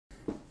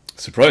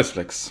Surprise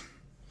flex.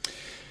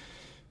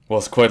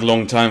 Was quite a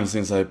long time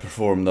since I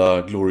performed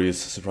a glorious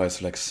surprise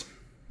flex.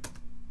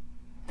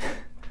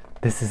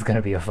 This is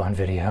gonna be a fun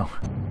video.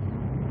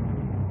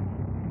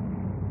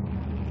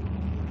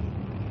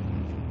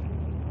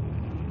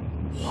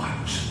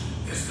 What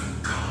is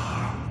the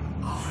color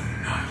of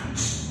night?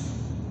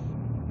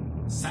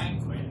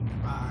 Sanguine,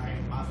 my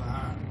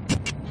mother.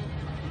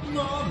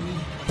 Mommy.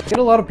 I get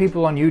a lot of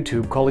people on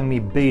YouTube calling me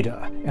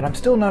beta, and I'm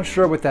still not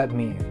sure what that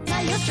means.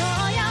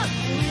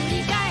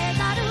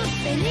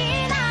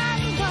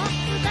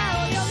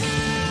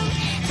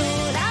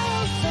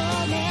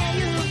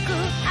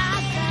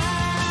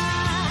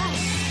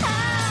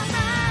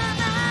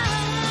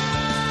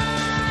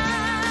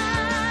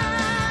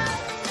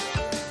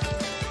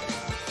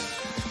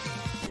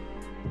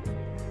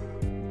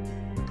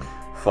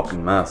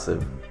 Fucking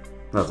massive.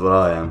 That's what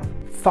I am.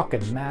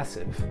 Fucking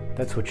massive.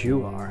 That's what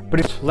you are.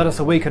 But let us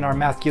awaken our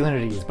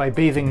masculinities by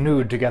bathing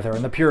nude together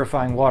in the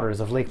purifying waters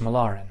of Lake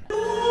Malaran.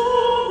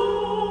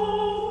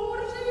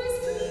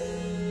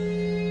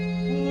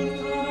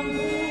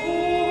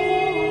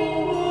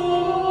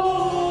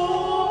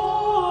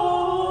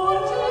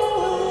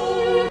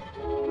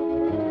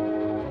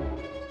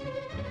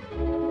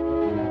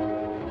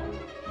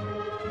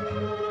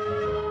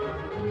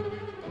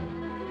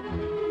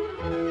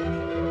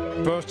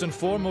 First and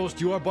foremost,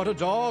 you are but a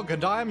dog,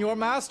 and I am your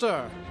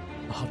master.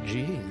 Oh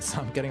jeez,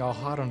 I'm getting all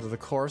hot under the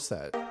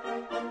corset.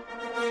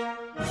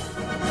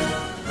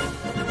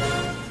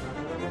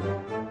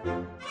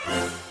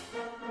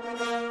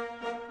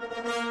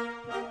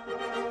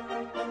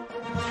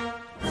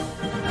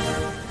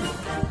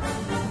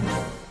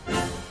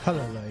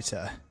 Hello,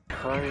 later.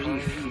 Party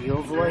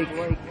feels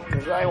like,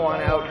 cause I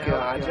want out,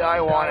 God, I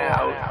want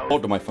out.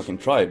 Part of my fucking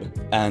tribe,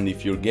 and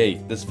if you're gay,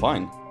 that's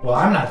fine. Well,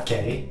 I'm not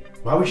gay.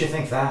 Why would you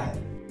think that?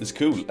 It's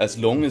cool, as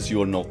long as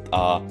you're not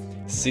a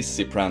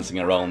sissy prancing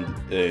around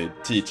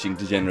teaching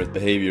degenerate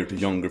behavior to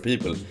younger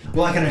people.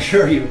 Well, I can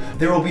assure you,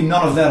 there will be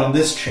none of that on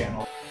this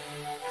channel.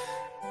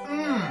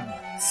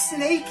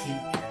 Snaky.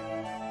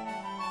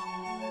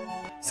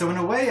 So in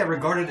a way, I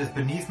regard it as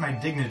beneath my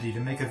dignity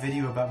to make a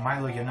video about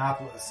Milo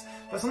Yiannopoulos.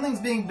 But something's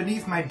being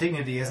beneath my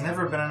dignity has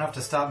never been enough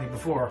to stop me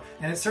before,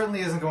 and it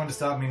certainly isn't going to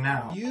stop me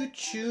now.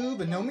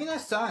 YouTube の皆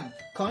さん、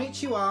こんに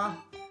ちは。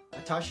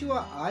私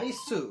はアリス。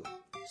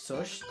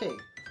そして、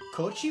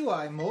こっち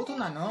は妹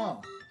な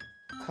の。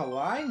か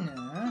わいいね。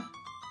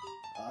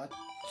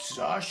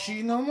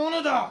私のも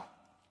のだ。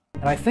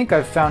 And I think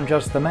I've found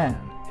just the man.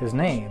 His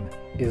name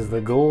is the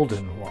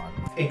Golden One.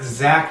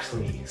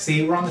 Exactly.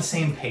 See, we're on the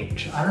same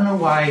page. I don't know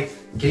why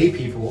gay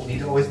people need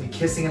to always be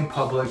kissing in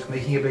public,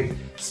 making a big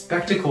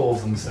spectacle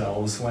of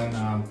themselves when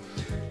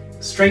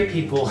straight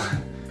people,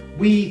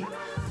 we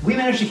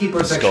manage to keep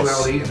our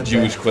sexuality in the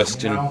Jewish bed,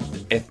 question, you know?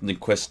 ethnic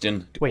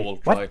question, Wait,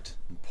 alt-right,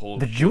 what?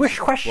 The Jewish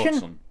question?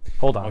 Watson.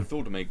 Hold on. I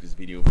thought to make this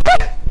video.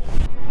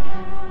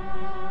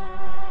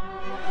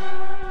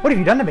 What have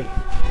you done to me?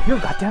 You're a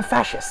goddamn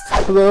fascist.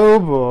 Hello,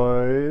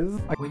 boys.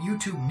 What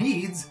YouTube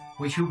needs,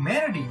 what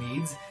humanity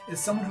needs,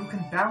 is someone who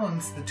can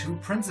balance the two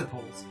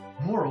principles,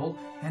 moral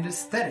and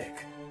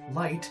aesthetic,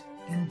 light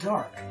and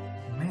dark,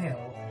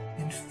 male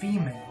and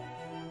female,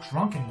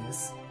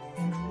 drunkenness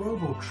and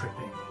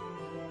robo-tripping,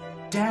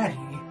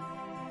 daddy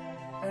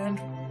and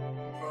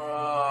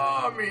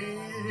mommy.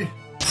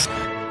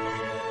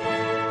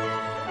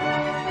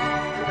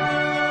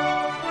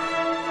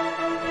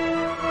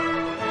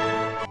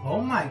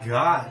 Oh my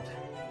god,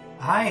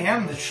 I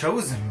am the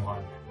chosen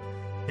one.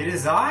 It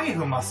is I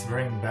who must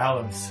bring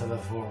balance to the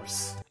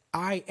force.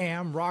 I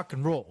am rock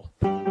and roll.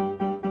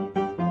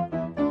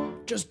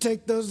 Just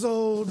take those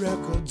old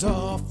records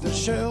off the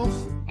shelf.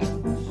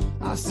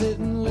 I sit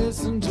and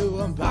listen to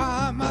them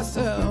by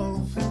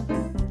myself.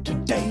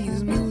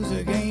 Today's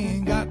music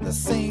ain't got the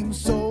same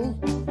soul.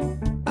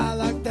 I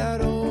like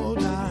that old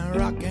time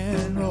rock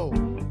and roll.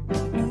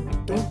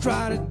 Don't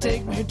try to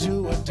take me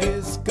to a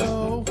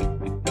disco.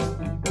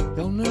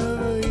 You'll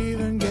never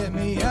even get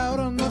me out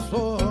on the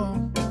floor.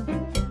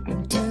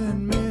 In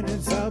 10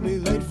 minutes I'll be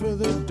late for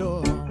the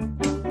door.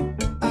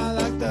 I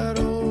like that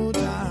old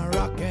time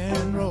rock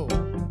and roll.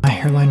 My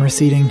hairline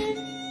receding?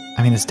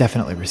 I mean, it's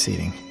definitely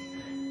receding.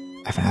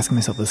 I've been asking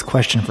myself this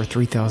question for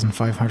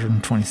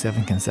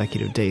 3,527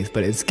 consecutive days,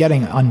 but it's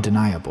getting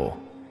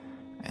undeniable.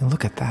 And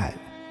look at that.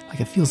 Like,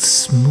 it feels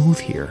smooth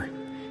here.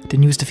 It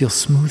didn't used to feel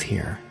smooth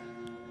here.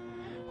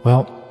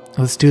 Well,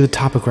 let's do the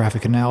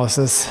topographic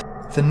analysis.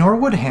 The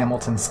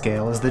Norwood-Hamilton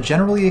scale is the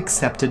generally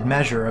accepted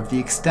measure of the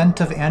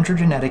extent of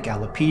androgenetic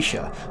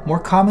alopecia,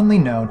 more commonly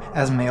known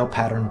as male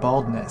pattern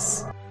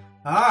baldness.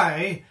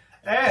 I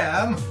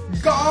am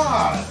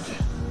God!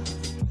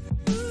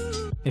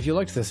 If you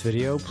liked this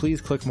video, please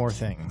click more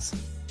things.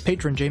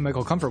 Patron J.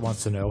 Michael Comfort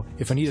wants to know,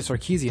 if Anita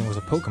Sarkeesian was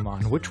a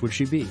Pokemon, which would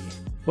she be?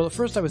 Well, at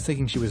first I was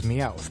thinking she was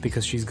Meowth,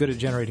 because she's good at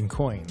generating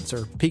coins,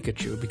 or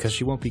Pikachu, because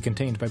she won't be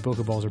contained by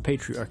Pokeballs or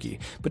patriarchy,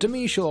 but to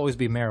me she'll always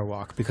be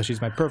Marowak, because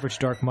she's my perfect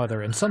dark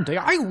mother, and someday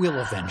I will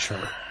avenge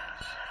her!